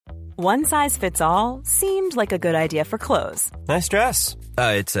One size fits all seemed like a good idea for clothes. Nice dress.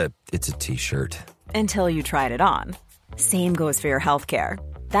 It's a t-shirt. Until you tried it on. Same goes for your healthcare.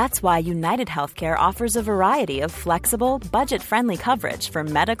 That's why United Healthcare offers a variety of flexible, budget-friendly coverage for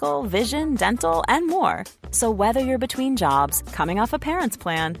medical, vision, dental, and more. So whether you're between jobs, coming off a parent's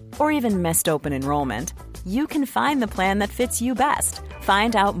plan, or even missed open enrollment, you can find the plan that fits you best.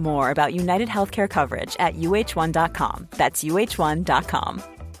 Find out more about United Healthcare coverage at uh1.com. That's uh1.com.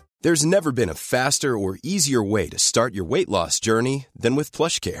 There's never been a faster or easier way to start your weight loss journey than with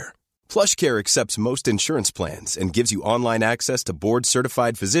PlushCare. PlushCare accepts most insurance plans and gives you online access to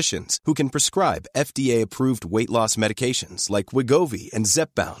board-certified physicians who can prescribe FDA-approved weight loss medications like Wegovy and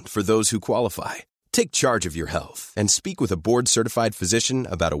Zepbound for those who qualify. Take charge of your health and speak with a board-certified physician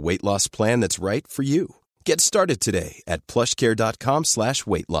about a weight loss plan that's right for you. Get started today at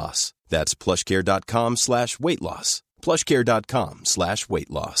plushcare.com/weight loss. That's plushcare.com/weight loss. plushcare.com/weight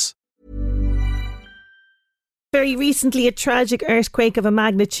loss. Very recently, a tragic earthquake of a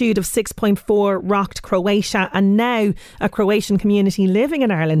magnitude of 6.4 rocked Croatia, and now a Croatian community living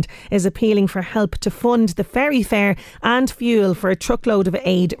in Ireland is appealing for help to fund the ferry fare and fuel for a truckload of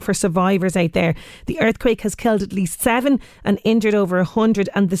aid for survivors out there. The earthquake has killed at least 7 and injured over 100,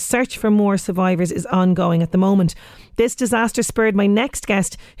 and the search for more survivors is ongoing at the moment. This disaster spurred my next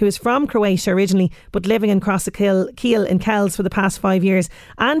guest, who is from Croatia originally, but living in Crossakeel in Kells for the past 5 years,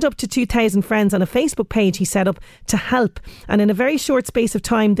 and up to 2,000 friends on a Facebook page he set up to help. And in a very short space of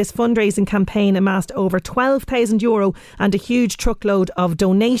time, this fundraising campaign amassed over €12,000 and a huge truckload of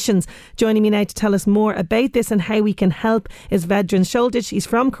donations. Joining me now to tell us more about this and how we can help is Vedran Šoldić. He's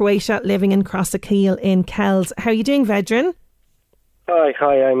from Croatia, living in Crossakeel in Kells. How are you doing, Vedran?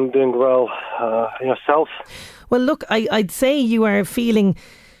 Hi, I'm doing well. Yourself? Well, look, I'd say you are feeling,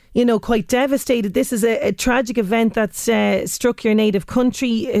 quite devastated. This is a tragic event that's struck your native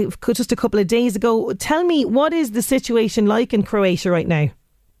country just a couple of days ago. Tell me, what is the situation like in Croatia right now?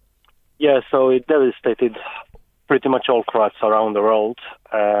 Yeah, so it devastated pretty much all Croats around the world,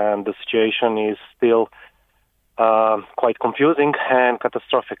 and the situation is still quite confusing and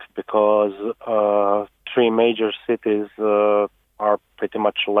catastrophic because 3 major cities are pretty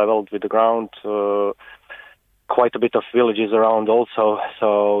much leveled with the ground. Quite a bit of villages around also,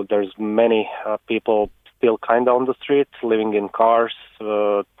 so there's many people still kind of on the street, living in cars,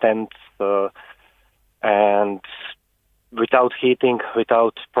 tents, and without heating,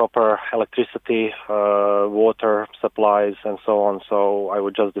 without proper electricity, water supplies, and so on. So I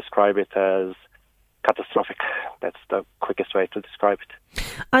would just describe it as catastrophic. That's the quickest way to describe it.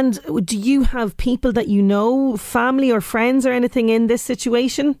 And do you have people that you know, family or friends or anything in this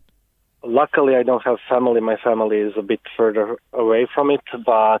situation? Luckily, I don't have family. My family is a bit further away from it,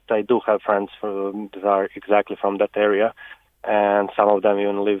 but I do have friends that are exactly from that area, and some of them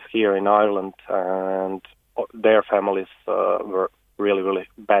even live here in Ireland, and their families were really, really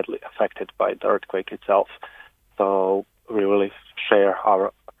badly affected by the earthquake itself. So we really share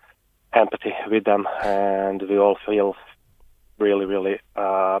our empathy with them, and we all feel really, really,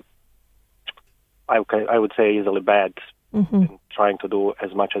 I would say easily bad. In trying to do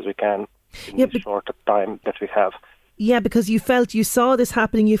as much as we can in the short time that we have. Yeah, because you saw this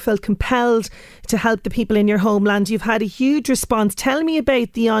happening, you felt compelled to help the people in your homeland. You've had a huge response. Tell me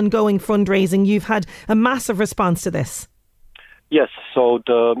about the ongoing fundraising. You've had a massive response to this. Yes, so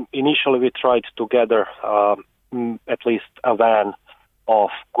initially we tried to gather at least a van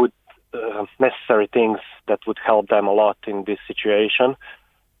of good necessary things that would help them a lot in this situation,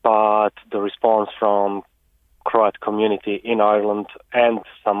 but the response from Croat community in Ireland and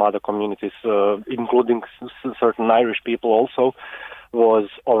some other communities, including certain Irish people also, was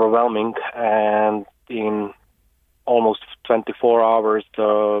overwhelming. And in almost 24 hours,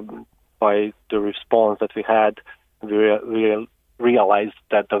 by the response that we had, we realized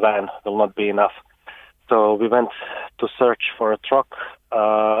that the van will not be enough. So we went to search for a truck.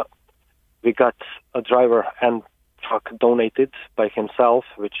 We got a driver and truck donated by himself,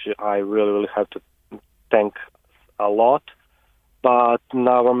 which I really, really have to thank a lot. But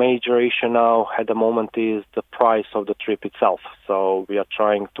our major issue now at the moment is the price of the trip itself. So we are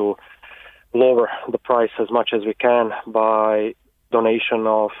trying to lower the price as much as we can by donation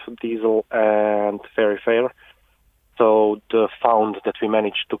of diesel and ferry fare. So the fund that we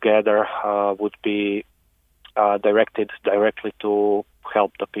managed to gather would be directed directly to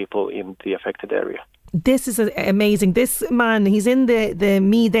help the people in the affected area. This is amazing. This man, he's in the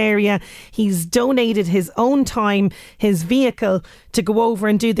Meath area. He's donated his own time, his vehicle, to go over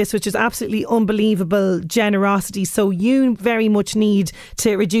and do this, which is absolutely unbelievable generosity. So you very much need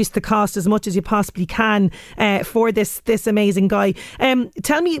to reduce the cost as much as you possibly can for this amazing guy.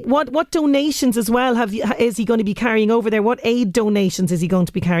 Tell me, what donations as well is he going to be carrying over there? What aid donations is he going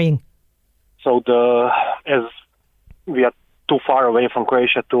to be carrying? So as we are too far away from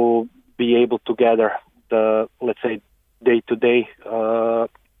Croatia to be able to gather the, let's say, day-to-day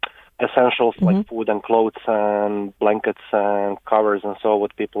essentials like food and clothes and blankets and covers and so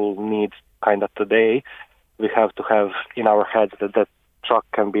what people need kind of today, we have to have in our heads that truck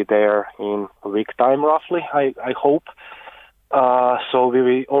can be there in a week time roughly, I hope. So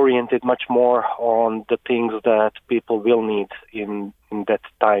we oriented much more on the things that people will need in that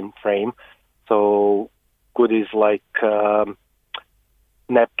time frame. So goodies like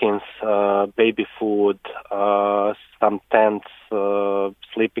napkins, baby food, some tents,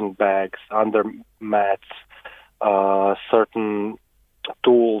 sleeping bags, under mats, certain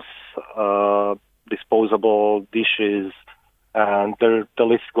tools, disposable dishes, and the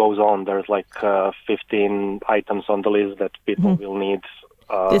list goes on. There's like 15 items on the list that people will need.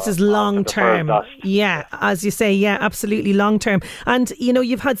 This is long term. Yeah, as you say, yeah, absolutely long term. And, you know,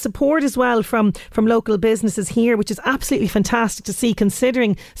 you've had support as well from local businesses here, which is absolutely fantastic to see,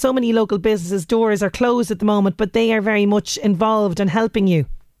 considering so many local businesses' doors are closed at the moment, but they are very much involved and helping you.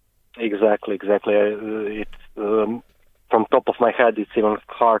 Exactly. It's from top of my head, it's even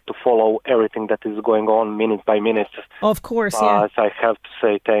hard to follow everything that is going on minute by minute. Of course, yeah. I have to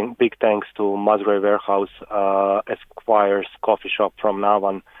say big thanks to Mazuraj Warehouse, Esquire's coffee shop from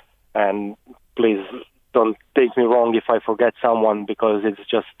Navan, and please don't take me wrong if I forget someone, because it's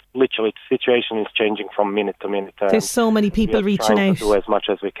just literally the situation is changing from minute to minute. There's so many people reaching out. To do as much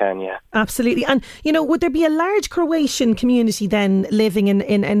as we can, yeah. Absolutely. And, you know, would there be a large Croatian community then living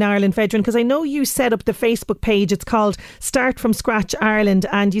in Ireland, Vedran? Because I know you set up the Facebook page. It's called Start From Scratch Ireland,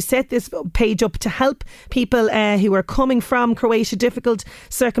 and you set this page up to help people who are coming from Croatia, difficult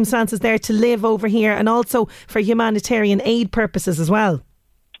circumstances there, to live over here, and also for humanitarian aid purposes as well.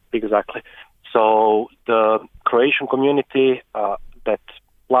 Exactly. So the Croatian community, that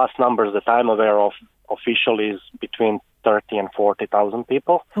last numbers that I'm aware of officially is between 30 and 40,000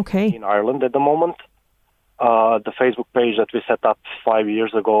 people in Ireland at the moment. The Facebook page that we set up 5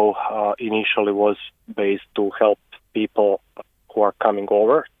 years ago initially was based to help people who are coming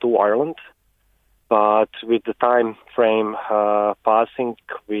over to Ireland. But with the time frame passing,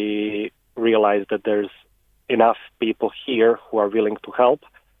 we realized that there's enough people here who are willing to help.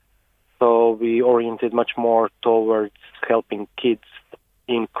 So we oriented much more towards helping kids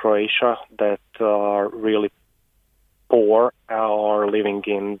in Croatia that are really poor or living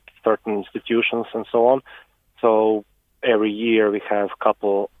in certain institutions and so on. So every year we have a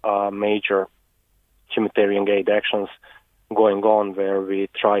couple major humanitarian aid actions going on where we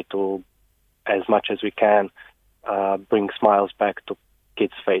try to, as much as we can, bring smiles back to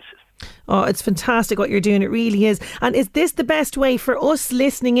kids' faces. Oh, it's fantastic what you're doing. It really is. And is this the best way for us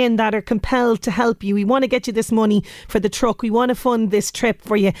listening in that are compelled to help you? We want to get you this money for the truck. We want to fund this trip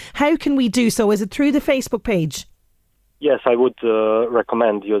for you. How can we do so? Is it through the Facebook page? Yes, I would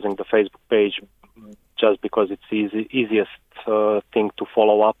recommend using the Facebook page just because it's easiest thing to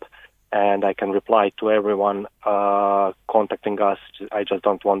follow up, and I can reply to everyone contacting us. I just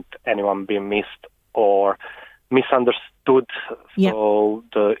don't want anyone being missed or misunderstood. Yep. So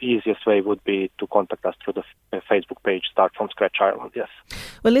the easiest way would be to contact us through the Facebook page, Start From Scratch Ireland, yes.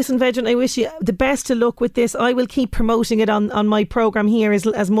 Well, listen, Vedran, I wish you the best of luck with this. I will keep promoting it on my programme here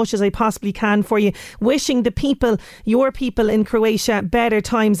as much as I possibly can for you. Wishing the people, your people in Croatia, better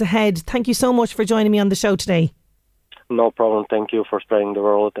times ahead. Thank you so much for joining me on the show today. No problem. Thank you for spreading the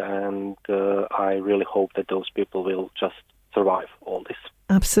word, and I really hope that those people will just survive all this.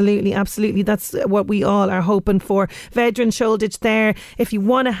 Absolutely, absolutely. That's what we all are hoping for. Vedran Sholdich there. If you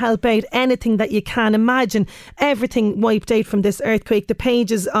want to help out anything that you can, imagine everything wiped out from this earthquake. The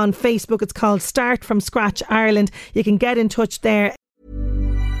page is on Facebook. It's called Start From Scratch Ireland. You can get in touch there.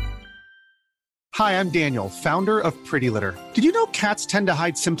 Hi, I'm Daniel, founder of Pretty Litter. Did you know cats tend to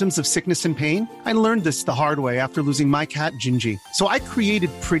hide symptoms of sickness and pain? I learned this the hard way after losing my cat, Gingy. So I created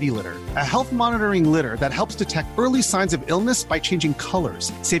Pretty Litter, a health monitoring litter that helps detect early signs of illness by changing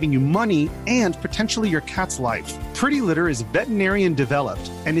colors, saving you money and potentially your cat's life. Pretty Litter is veterinarian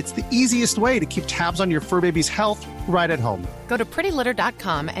developed, and it's the easiest way to keep tabs on your fur baby's health right at home. Go to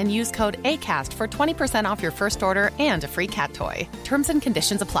prettylitter.com and use code ACAST for 20% off your first order and a free cat toy. Terms and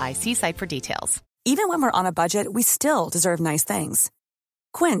conditions apply. See site for details. Even when we're on a budget, we still deserve nice things.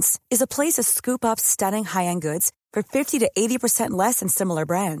 Quince is a place to scoop up stunning high-end goods for 50 to 80% less than similar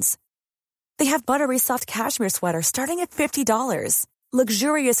brands. They have buttery soft cashmere sweaters starting at $50,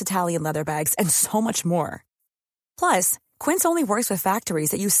 luxurious Italian leather bags, and so much more. Plus, Quince only works with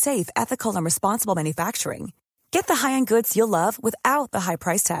factories that use safe, ethical, and responsible manufacturing. Get the high-end goods you'll love without the high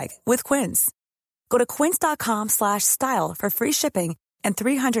price tag with Quince. Go to quince.com/style for free shipping and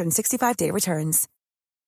 365-day returns.